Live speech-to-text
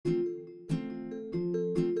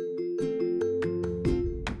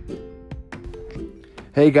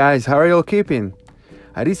Hey guys, how are you all keeping?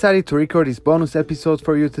 I decided to record this bonus episode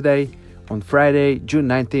for you today on Friday, June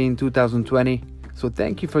 19, 2020, so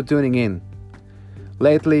thank you for tuning in.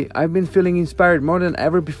 Lately, I've been feeling inspired more than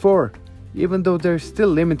ever before, even though there's still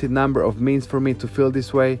limited number of means for me to feel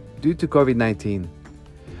this way due to COVID-19.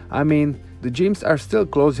 I mean, the gyms are still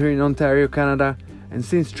closed here in Ontario, Canada, and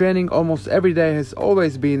since training almost every day has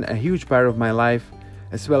always been a huge part of my life,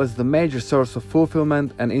 as well as the major source of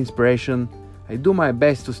fulfillment and inspiration, I do my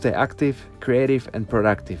best to stay active, creative and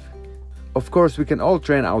productive. Of course, we can all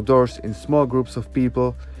train outdoors in small groups of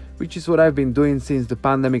people, which is what I've been doing since the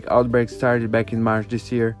pandemic outbreak started back in March this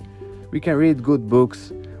year. We can read good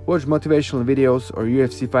books, watch motivational videos or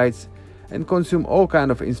UFC fights, and consume all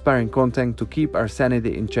kind of inspiring content to keep our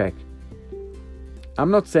sanity in check.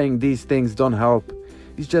 I'm not saying these things don't help,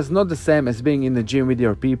 it's just not the same as being in the gym with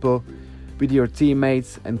your people, with your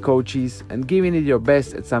teammates and coaches, and giving it your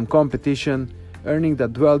best at some competition, earning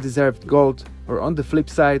that well-deserved gold, or on the flip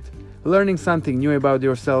side, learning something new about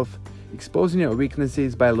yourself, exposing your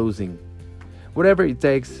weaknesses by losing. Whatever it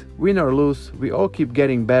takes, win or lose, we all keep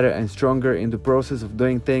getting better and stronger in the process of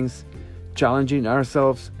doing things, challenging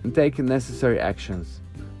ourselves and taking necessary actions.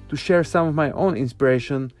 To share some of my own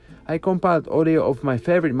inspiration, I compiled audio of my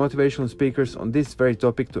favorite motivational speakers on this very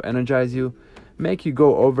topic to energize you, make you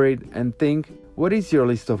go over it and think, what is your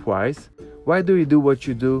list of whys? Why do you do what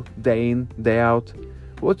you do, day in, day out?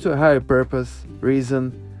 What's your higher purpose,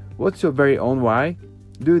 reason? What's your very own why?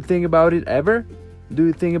 Do you think about it ever? Do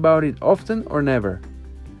you think about it often or never?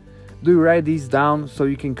 Do you write these down so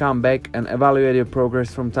you can come back and evaluate your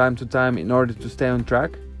progress from time to time in order to stay on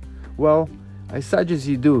track? Well, I suggest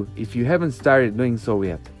you do if you haven't started doing so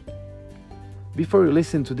yet. Before you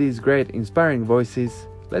listen to these great inspiring voices,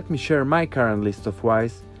 let me share my current list of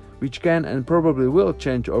whys, which can and probably will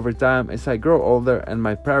change over time as I grow older and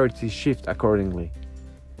my priorities shift accordingly.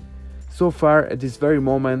 So far, at this very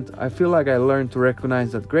moment, I feel like I learned to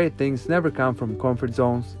recognize that great things never come from comfort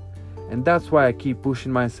zones, and that's why I keep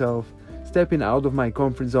pushing myself, stepping out of my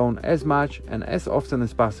comfort zone as much and as often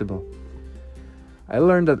as possible. I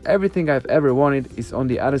learned that everything I've ever wanted is on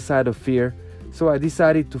the other side of fear, so I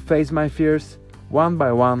decided to face my fears one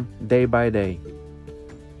by one, day by day.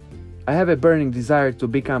 I have a burning desire to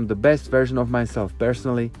become the best version of myself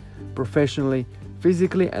personally, professionally,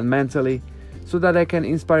 physically and mentally, so that I can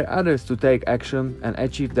inspire others to take action and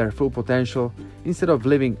achieve their full potential instead of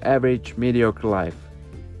living average, mediocre life.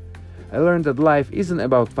 I learned that life isn't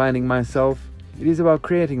about finding myself, it is about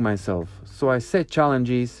creating myself, so I set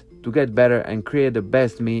challenges to get better and create the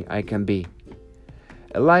best me I can be.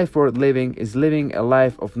 A life worth living is living a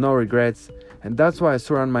life of no regrets, and that's why I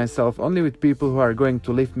surround myself only with people who are going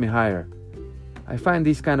to lift me higher. I find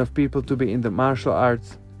these kind of people to be in the martial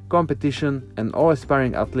arts, competition and all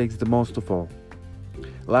aspiring athletes the most of all.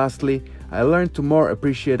 Lastly, I learned to more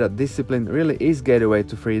appreciate that discipline really is gateway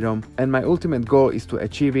to freedom, and my ultimate goal is to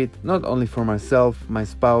achieve it not only for myself, my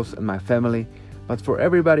spouse and my family, but for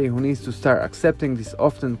everybody who needs to start accepting this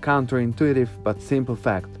often counterintuitive but simple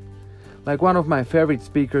fact. Like one of my favorite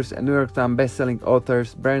speakers and New York Times best-selling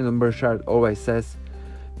authors, Brendon Burchard, always says,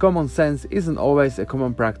 common sense isn't always a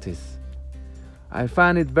common practice. I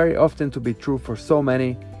find it very often to be true for so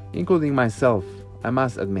many, including myself, I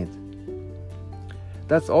must admit.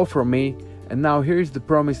 That's all from me, and now here is the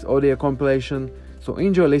promised audio compilation, so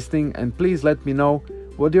enjoy listening and please let me know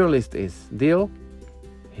what your list is. Deal?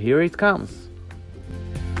 Here it comes.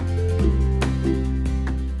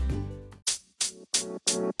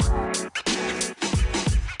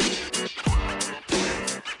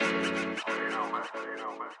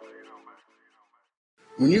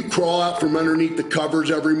 When you crawl out from underneath the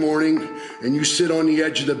covers every morning and you sit on the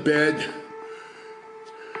edge of the bed,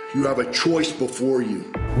 you have a choice before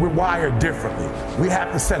you. We're wired differently. We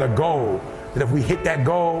have to set a goal that if we hit that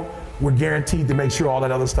goal, we're guaranteed to make sure all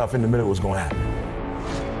that other stuff in the middle is going to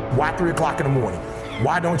happen. Why 3 o'clock in the morning?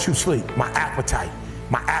 Why don't you sleep? My appetite.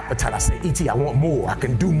 I say, E.T., I want more, I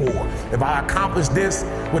can do more. If I accomplish this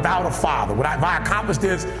without a father, if I accomplish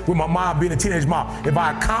this with my mom being a teenage mom, if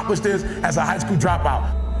I accomplish this as a high school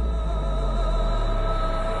dropout,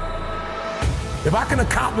 if I can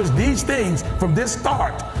accomplish these things from this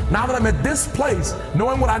start, now that I'm at this place,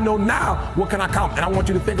 knowing what I know now, what can I accomplish? And I want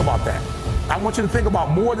you to think about that. I want you to think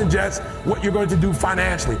about more than just what you're going to do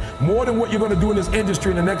financially, more than what you're going to do in this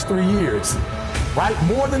industry in the next 3 years, right?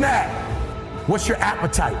 More than that. What's your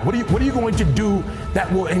appetite? What are you going to do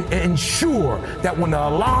that will ensure that when the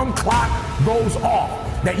alarm clock goes off,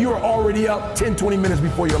 that you're already up 10, 20 minutes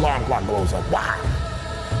before your alarm clock goes up? Why?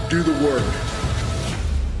 Do the work.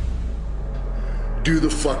 Do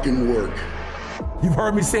the fucking work. You've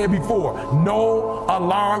heard me say it before. No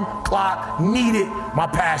alarm clock needed. My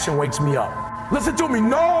passion wakes me up. Listen to me.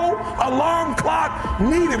 No alarm clock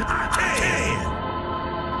needed. I can.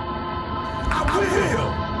 I will.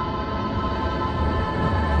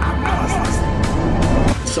 I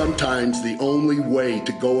must. Sometimes the only way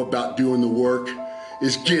to go about doing the work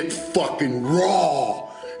is get fucking raw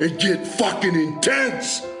and get fucking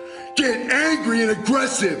intense. Get angry and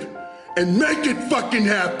aggressive and make it fucking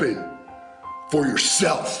happen for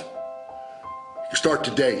yourself. You start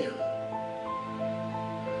today.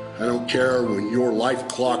 I don't care when your life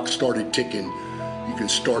clock started ticking. You can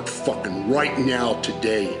start fucking right now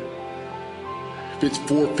today. If it's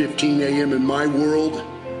 4:15 a.m. in my world,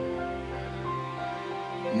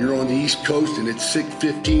 and you're on the East Coast and it's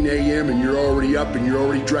 6:15 a.m. and you're already up and you're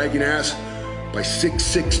already dragging ass, by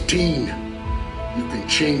 6:16, you can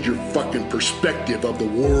change your fucking perspective of the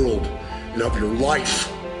world and of your life.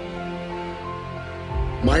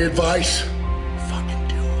 My advice, fucking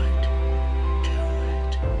do it. Do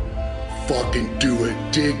it. Fucking do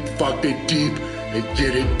it. Dig fucking deep and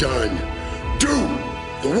get it done. Do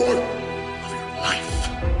the work of your life.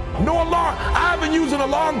 No alarm. I haven't used an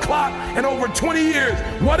alarm clock in over 20 years.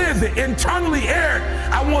 What is it? Internally, Eric,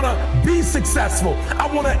 I want to be successful. I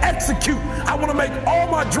want to execute. I want to make all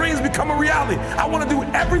my dreams become a reality. I want to do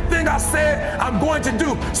everything I said I'm going to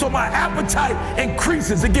do. So my appetite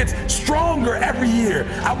increases. It gets stronger every year.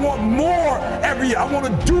 I want more every year. I want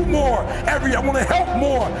to do more every year. I want to help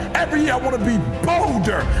more every year. I want to be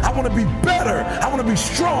bolder. I want to be better. I want to be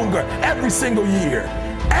stronger every single year.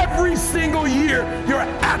 Every single year, your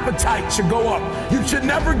appetite should go up. You should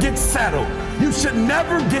never get settled. You should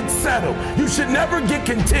never get settled. You should never get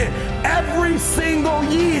content. Every single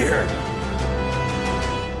year.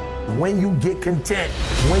 When you get content,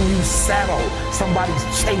 when you settle, somebody's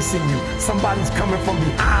chasing you, somebody's coming from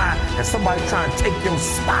behind, and somebody's trying to take your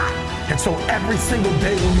spot. And so every single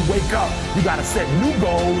day when you wake up, you got to set new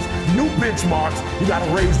goals, new benchmarks. You got to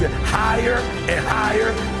raise it higher and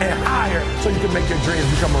higher and higher so you can make your dreams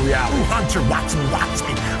become a reality. A true hunter, watch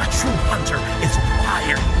me. A true hunter is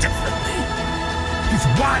wired differently. He's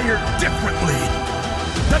wired differently.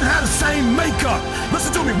 Doesn't have the same makeup.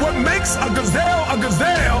 Listen to me. What makes a gazelle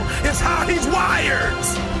is how he's wired.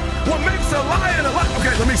 What makes a lion a lion?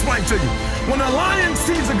 Okay, let me explain to you. When a lion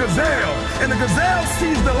sees a gazelle and the gazelle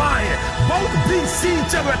sees the lion, both beasts see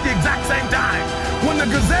each other at the exact same time. When the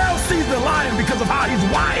gazelle sees the lion because of how he's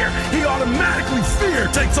wired, he automatically fear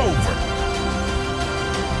takes over.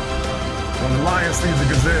 When the lion sees the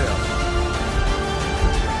gazelle,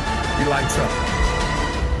 he lights up.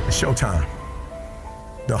 It's showtime.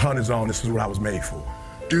 The hunt is on. This is what I was made for.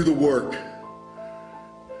 Do the work.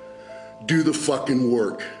 Do the fucking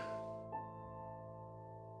work.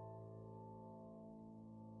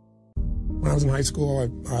 When I was in high school,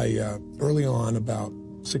 I early on, about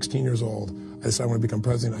 16 years old, I decided I want to become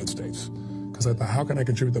president of the United States. Because I thought, how can I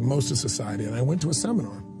contribute the most to society? And I went to a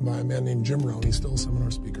seminar by a man named Jim Rohn. He's still a seminar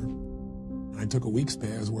speaker. And I took a week's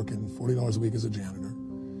pay. I was working $40 a week as a janitor.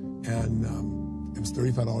 And it was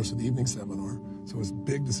 $35 for the evening seminar. So it was a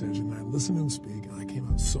big decision. I listened to him speak, and I came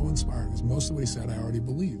out so inspired because most of what he said I already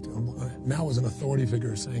believed. Now as an authority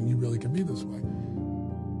figure saying you really can be this way.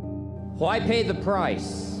 Why pay the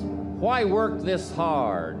price? Why work this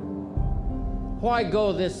hard? Why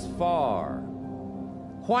go this far?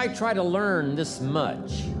 Why try to learn this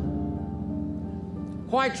much?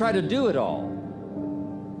 Why try to do it all?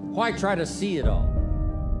 Why try to see it all?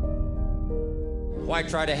 Why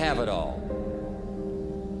try to have it all?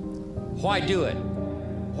 Why do it?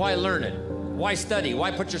 Why learn it? Why study?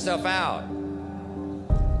 Why put yourself out?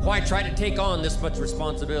 Why try to take on this much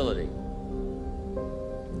responsibility?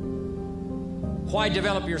 Why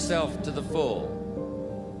develop yourself to the full?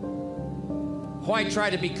 Why try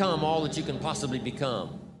to become all that you can possibly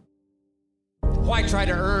become? Why try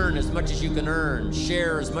to earn as much as you can earn,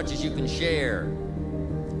 share as much as you can share,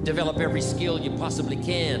 develop every skill you possibly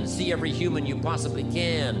can, see every human you possibly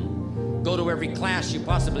can, go to every class you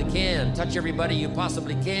possibly can, touch everybody you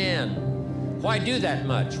possibly can? Why do that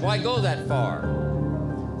much? Why go that far?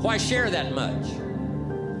 Why share that much?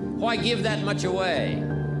 Why give that much away?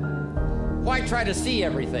 Why try to see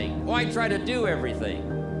everything? Why try to do everything?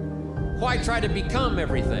 Why try to become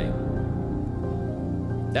everything?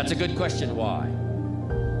 That's a good question, why?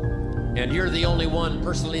 And you're the only one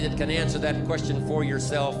personally that can answer that question for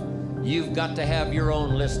yourself. You've got to have your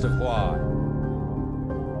own list of why.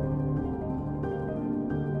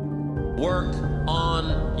 Work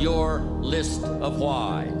on your list of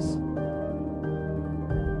whys.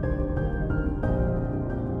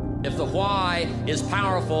 If the why is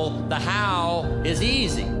powerful, the how is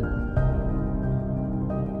easy.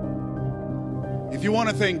 If you want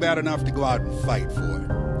a thing bad enough to go out and fight for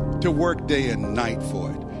it, to work day and night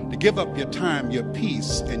for it, to give up your time, your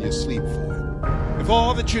peace, and your sleep for it, if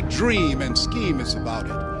all that you dream and scheme is about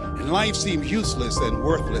it, and life seems useless and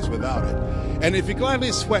worthless without it, and if you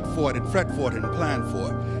gladly sweat for it and fret for it and plan for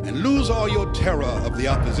it, and lose all your terror of the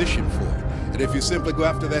opposition for it, and if you simply go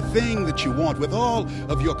after that thing that you want with all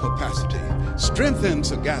of your capacity, strength and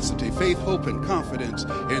sagacity, faith, hope, and confidence,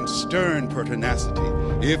 and stern pertinacity,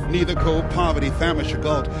 if neither cold poverty, famish, or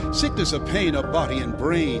gulf, sickness or pain of body and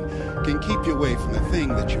brain can keep you away from the thing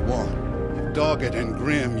that you want, if dogged and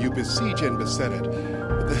grim you besiege and beset it,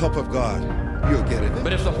 with the help of God, you'll get it.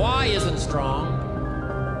 But if the why isn't strong,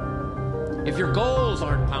 if your goals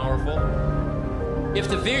aren't powerful, if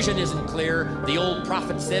the vision isn't clear, the old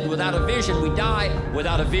prophet said, without a vision we die,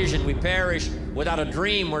 without a vision we perish, without a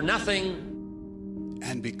dream we're nothing.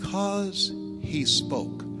 And because he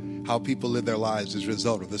spoke how people live their lives as a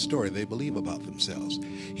result of the story they believe about themselves,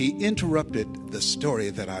 he interrupted the story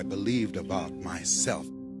that I believed about myself.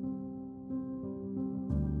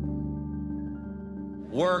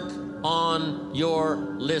 Work on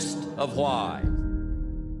your list of why.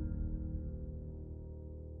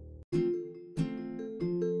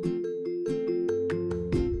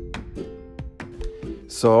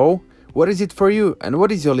 So, what is it for you and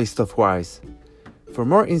what is your list of whys? For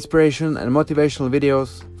more inspiration and motivational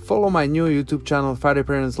videos, follow my new YouTube channel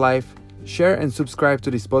Fireprenneurs Life, share and subscribe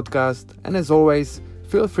to this podcast, and as always,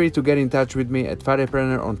 feel free to get in touch with me at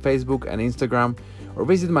Firepreneur on Facebook and Instagram or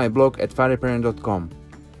visit my blog at firepreneur.com.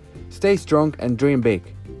 Stay strong and dream big.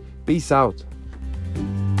 Peace out.